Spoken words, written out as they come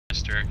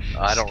after.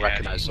 I don't Scatty.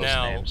 recognize those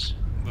Now, names.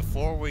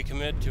 before we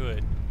commit to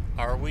it,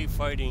 are we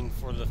fighting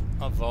for the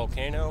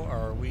volcano, or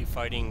are we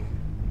fighting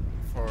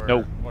for...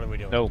 No. What are we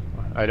doing? No,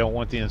 I don't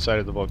want the inside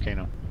of the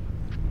volcano.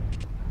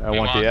 I We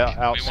want the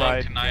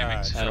outside. We want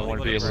Koniving, I don't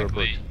want to be able to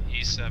break.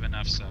 E7,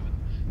 F7.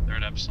 They're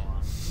at Epsilon.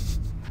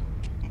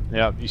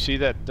 Yeah, you see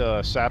that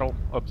saddle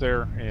up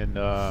there in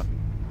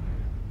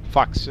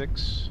Fox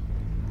 6?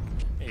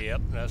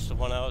 Yep, that's the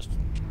one I was...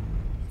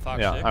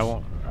 Fox 6?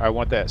 Yeah, I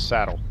want that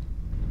saddle.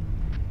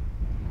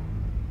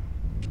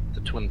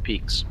 The Twin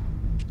Peaks.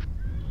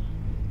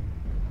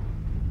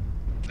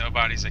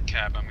 Nobody's at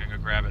Kappa. I'm gonna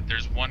go grab it.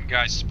 There's one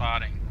guy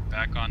spotting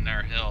back on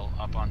their hill,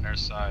 up on their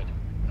side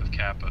of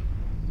Kappa.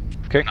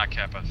 Okay. Not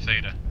Kappa,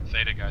 Theta.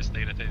 Theta, guys.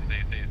 Theta.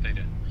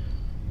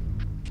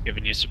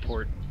 Giving you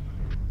support.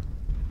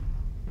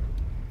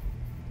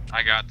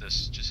 I got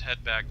this. Just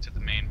head back to the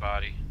main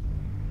body.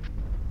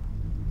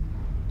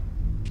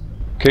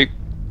 Okay.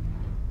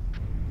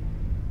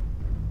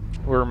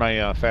 Where are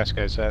my fast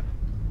guys at?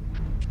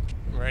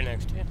 Right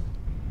next to you.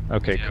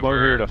 Okay, Yeah, come over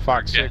here to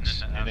Fox getting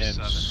 6 into and then F7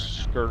 right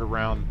skirt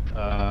around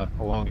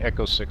along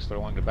Echo 6, they're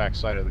along the back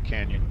side of the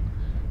canyon.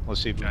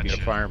 Let's see if we can get a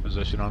Gotcha. firing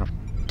position on them.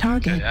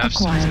 Target Okay, F6,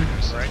 acquired.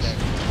 F6. Right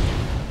next.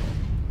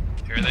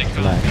 Here they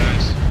come,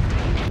 guys.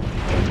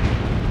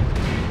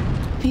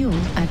 Fuel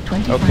at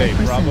 25%. Okay,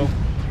 Bravo.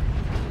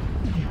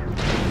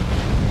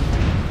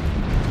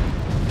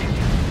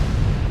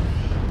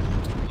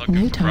 Looking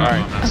New for Bravo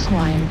target on that side.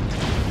 acquired.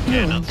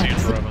 Yeah, Fuel not seeing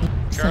at Bravo. 60%.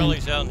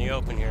 Charlie's out in the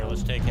open here.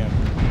 Let's take him.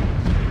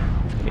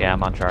 Yeah,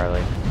 I'm on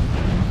Charlie.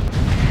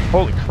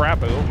 Holy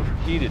crap, I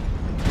overheated.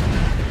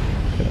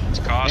 It's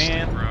costing,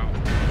 Man. bro.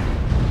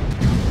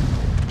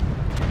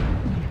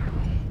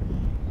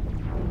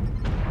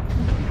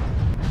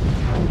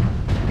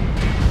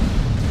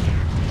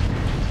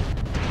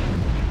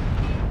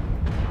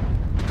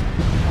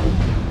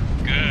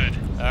 Good.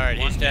 Alright,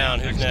 he's down.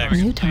 Who's next?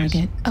 New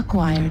target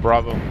acquired.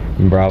 Bravo.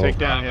 Bravo. Take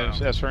down Bravo.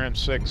 his SRM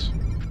 6.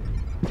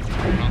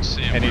 I don't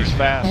see him. And he's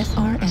fast.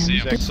 I see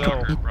SRM him.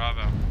 destroyed.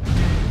 Bravo.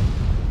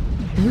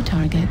 New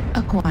target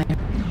acquired.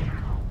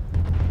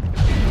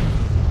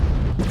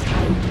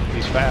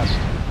 He's fast.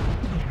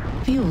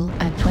 Fuel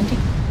at 20.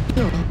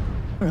 Fuel Hit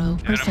him,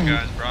 0%.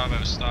 guys.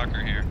 Bravo.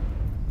 Stalker here.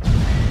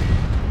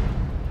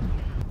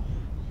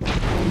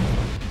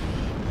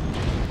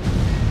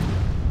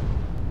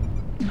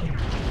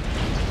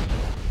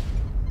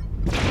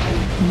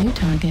 New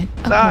target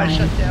Ah, I acquired.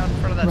 shut down in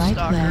front of that Right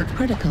stalker. leg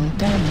critical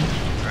damage.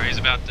 Alright, he's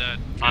about dead.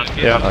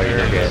 Yeah. Oh, you're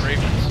good.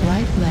 Ravens.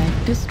 Right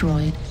leg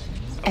destroyed.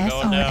 I'm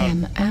going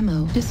down. SRM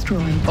ammo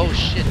destroyed. Oh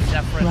shit,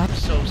 Zephyr, Right. I'm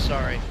so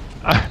sorry.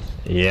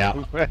 Yeah.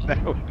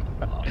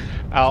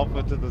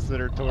 Alpha to the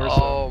center torso.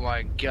 Oh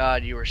my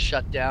god, you were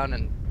shut down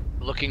and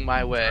looking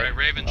my way. Alright,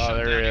 Raven Oh, shut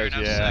there down he here is,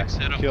 in yeah.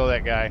 F6. Hit him. Kill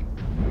that guy.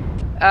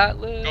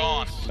 Atlas.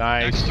 Gone.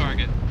 Nice. Next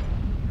target.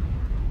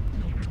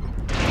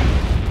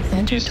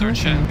 Center Eastern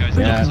torso check, guys.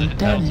 Yeah, critical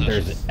Delta. damage.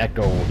 there's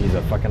Echo. He's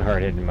a fucking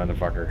hard-hitting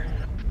motherfucker.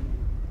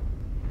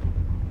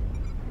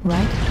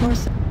 Right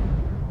torso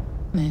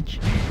damage.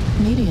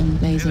 Medium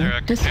Hey laser there,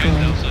 Echo. destroyed.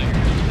 Delta, you're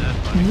dead,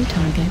 buddy. New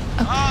target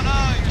Oh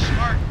no, you're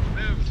smart.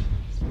 Moved.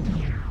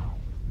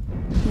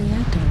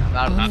 reactor I'm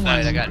out of the online.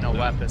 fight, I got no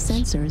weapons.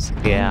 Sensors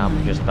Yeah, I'm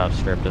online. just about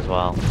stripped as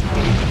well.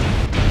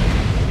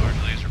 Large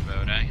laser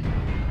boat, eh?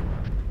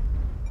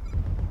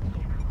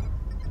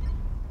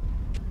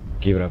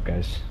 Keep it up,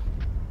 guys.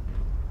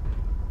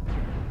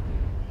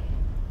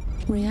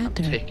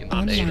 Reactor Taking the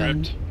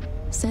online. script.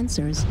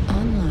 Sensors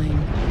online.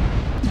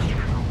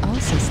 All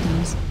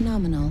systems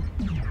nominal.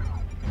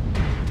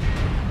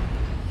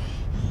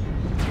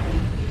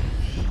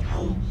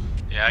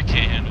 Yeah, I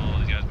can't handle all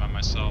these guys by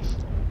myself.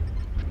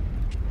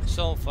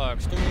 Soul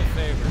Fox, do me a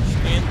favor.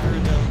 Scan through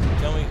them.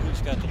 Tell me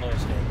who's got the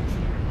lowest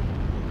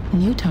damage.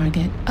 New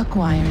target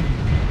acquired.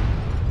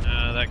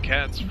 That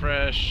cat's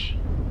fresh.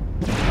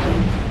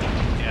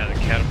 Yeah, the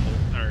catapult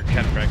or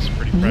cataphract's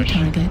pretty New fresh.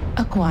 target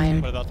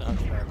acquired. What about the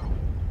Hunchback?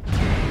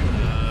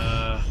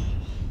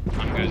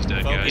 I'm good as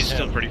dead, Focus guys. He's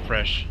still pretty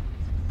fresh.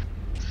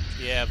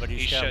 Yeah, but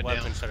he's He's got shut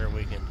weapons that are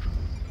weakened.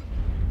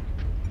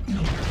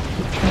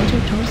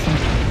 Center torso.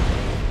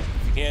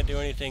 If you can't do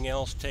anything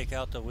else, take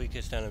out the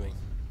weakest enemy.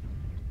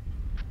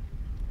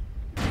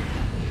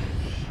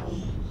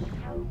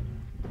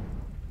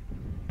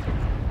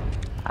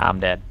 I'm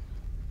dead.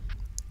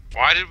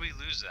 Why did we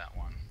lose that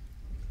one?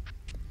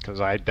 Because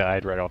I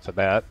died right off the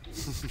bat.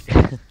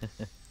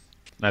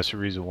 That's the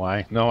reason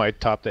why. No, I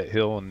topped that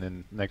hill, and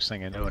then next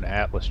thing I know, an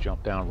Atlas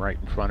jumped down right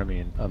in front of me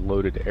and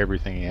unloaded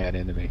everything he had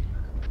into me.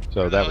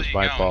 So that was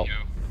my fault.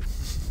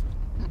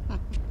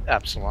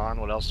 Epsilon,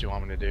 what else do you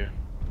want me to do?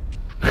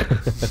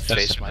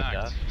 Face my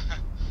death.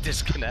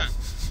 Disconnect.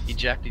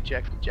 Eject,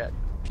 eject, eject.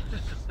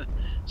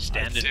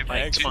 Stand and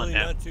fight. Come on Actually,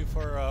 now. not too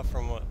far off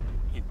from what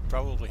you'd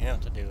probably have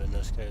to do in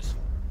this case.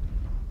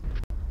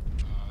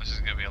 This is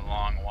gonna be a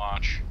long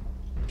watch.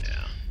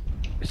 Yeah.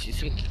 You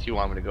think you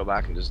want me to go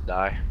back and just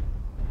die?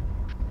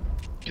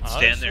 You can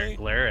stand there Honestly, and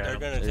glare at they're him.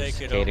 going to There's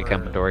take it Kata over.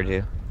 coming towards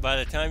you. By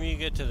the time you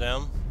get to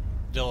them,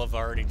 they'll have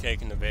already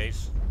taken the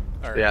base.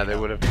 Or, Yeah, you they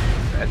know, would have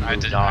and I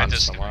moved did. I on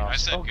disagree. somewhere I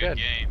else. said Oh, good good.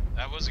 game.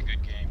 That was a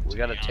good game. We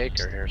got a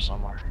taker here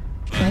somewhere.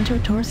 Enter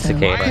torso.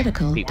 Cicada.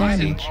 Critical Why Why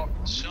damage.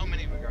 did so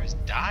many of you guys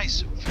die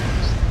so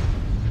fast?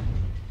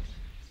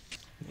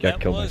 Got that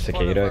killed by was part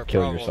of cicada, our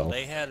kill problem. yourself.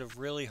 They had a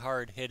really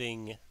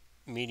hard-hitting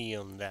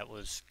medium that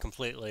was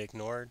completely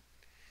ignored.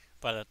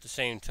 But at the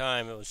same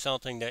time, it was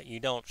something that you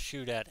don't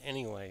shoot at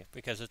anyway,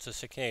 because it's a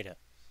cicada.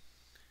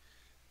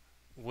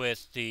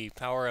 With the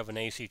power of an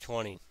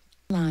AC-20.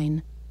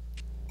 Line.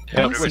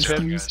 Yeah, All which have,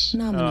 systems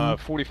nominal.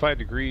 45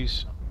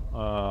 degrees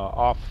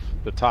off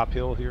the top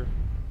hill here.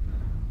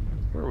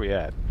 Where are we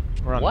at?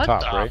 We're on What the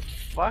top, the right?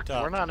 fuck?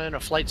 Top. We're not in a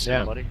flight sim,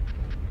 Yeah. buddy.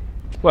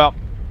 Well,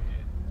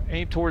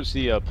 aim towards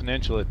the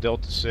peninsula at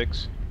Delta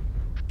 6.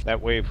 That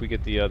way, if we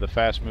get the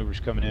fast movers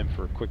coming in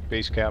for a quick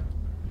base cap,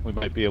 we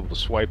might be able to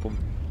swipe them.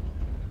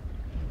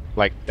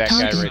 Like that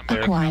guy Target right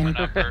there. acquired.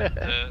 Coming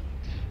upper,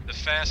 the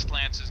fast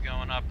lance is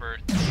going upper.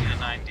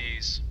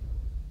 C9Ds.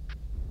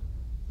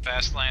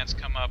 Fast lance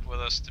come up with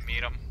us to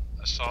meet them.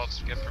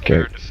 Assaults get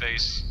prepared to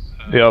face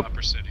Yep.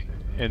 upper city.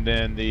 And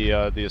then the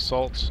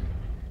assaults.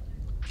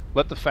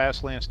 Let the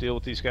fast lance deal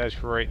with these guys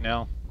for right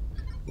now.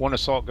 One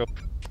assault go.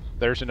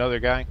 There's another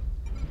guy.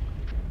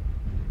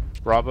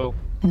 Bravo.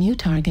 New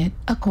target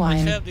Let's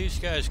acquired. have these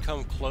guys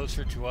come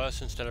closer to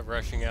us instead of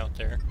rushing out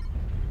there.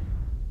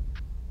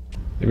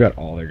 They've got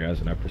all their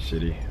guys in Upper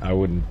City. I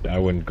wouldn't go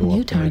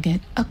New up there.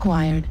 target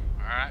acquired.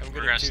 Alright, I'm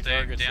we're getting gonna 2 stay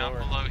targets down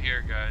lower. below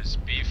here, guys.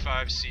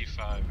 B5,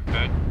 C5,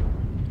 okay?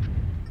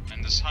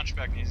 And this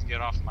hunchback needs to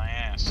get off my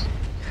ass.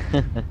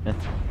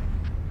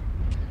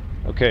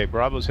 Okay,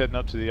 Bravo's heading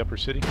up to the upper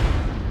city.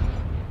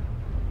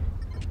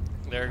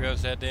 There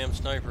goes that damn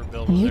sniper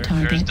builder New there.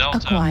 target Delta.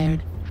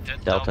 acquired.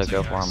 Hit Delta,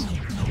 go for guys.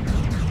 him.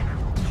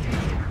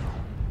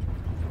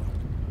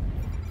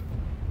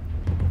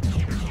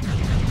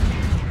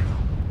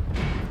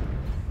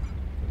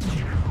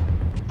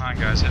 Come on,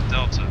 guys, hit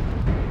Delta.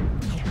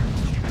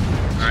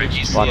 Alright,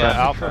 easy Block out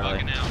Alpha.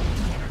 bugging out.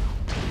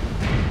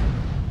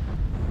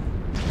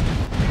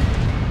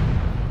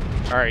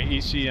 Alright,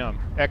 ECM.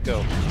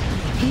 Echo.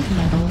 Heat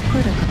level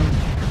critical.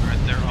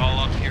 Alright, they're all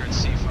up here at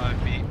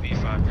C5,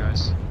 B5,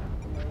 guys.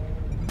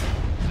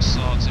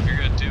 Assaults, if you're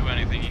gonna do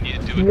anything, you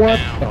need to do it What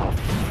now. the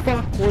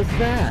fuck was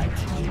that?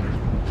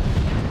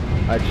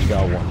 I just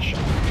got one shot.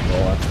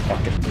 Oh, that's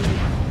fucking rude.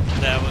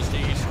 That was the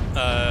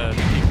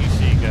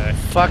DPC guy.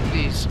 Fuck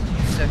these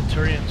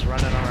Centurions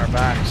running on our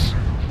backs.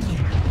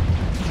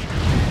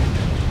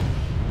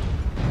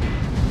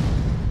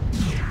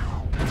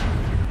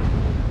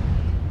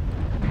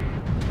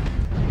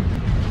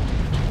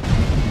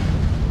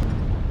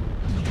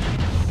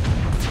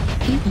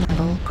 Heat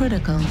level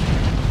critical.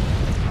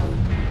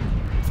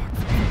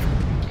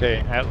 Okay,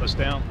 Atlas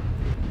down.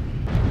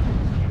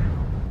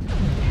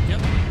 Yep,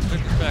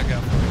 took us back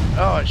out for it.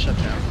 Oh, it shut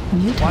down.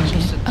 New Watch target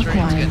the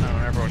Centurions getting acquired.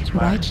 on everyone's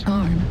Right backs.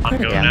 arm I'm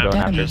critical going out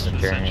after damage. the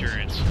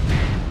Centurions.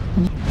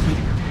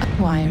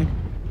 Acquired.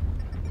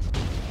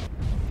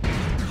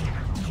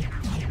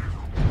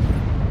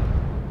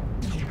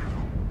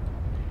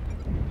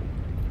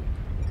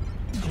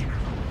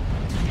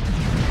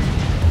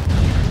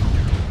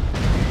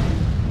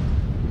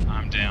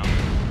 I'm down.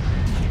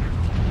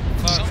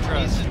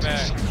 Foxtrot's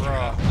back,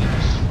 raw.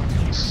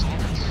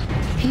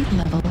 Heat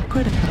level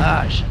critical.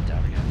 Ah, it shut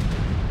down again.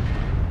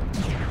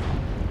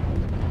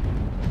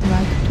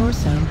 Right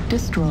torso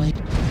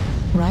destroyed.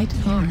 Right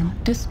arm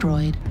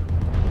destroyed.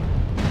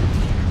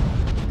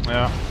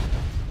 Yeah.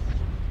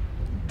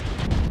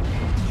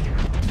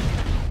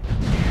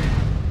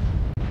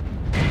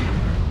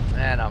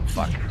 And I'm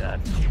fucking dead.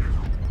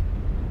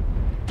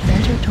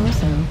 Center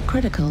torso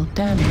critical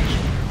damage.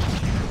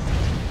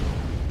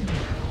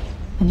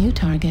 New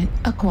target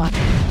acquired.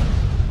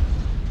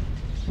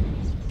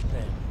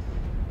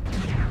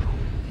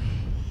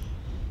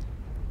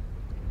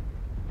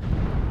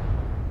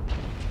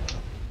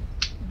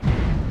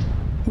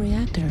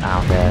 Reactor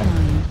Ow, dead.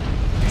 online.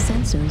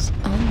 Sensors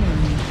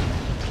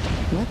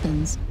online.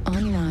 Weapons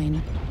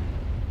online.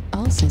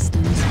 All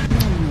systems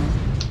nominal.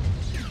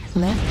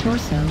 Left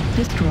torso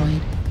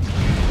destroyed.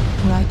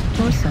 Right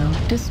torso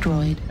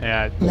destroyed.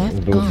 Yeah.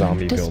 Left Those arm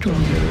zombie builds are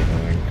destroyed. really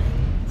annoying.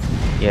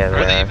 Yeah, Are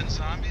they they even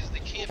zombies? They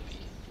can't be.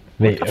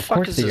 They, the of fuck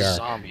course is they a are.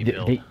 zombie They,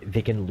 build?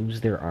 they can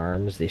lose their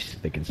arms. They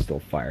can still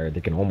fire.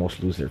 They can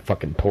almost lose their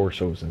fucking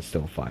torsos and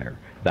still fire.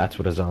 That's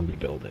what a zombie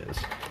build is.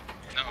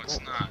 No, it's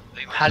not.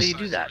 They How do lose you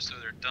do size that? So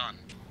they're done.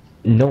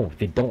 No,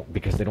 they don't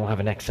because they don't have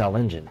an XL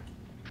engine.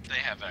 They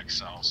have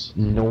XLs.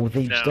 No,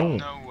 they No. don't.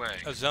 No way.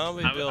 A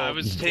zombie I build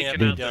was can't taking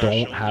be They out done.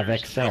 the don't have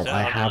shoulders. XL. There's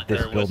I a have lot this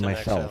there build with an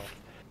myself.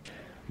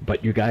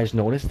 But you guys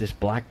notice this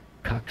black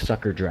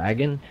cocksucker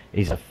dragon?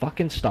 He's a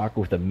fucking stalker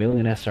with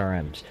 1,000,000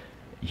 SRMs.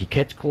 He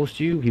gets close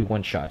to you, he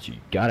one-shots you. You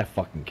gotta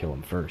fucking kill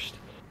him first.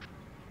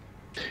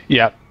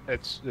 Yeah.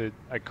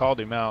 I called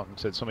him out and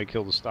said somebody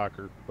killed the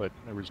stalker, but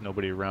there was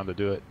nobody around to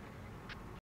do it.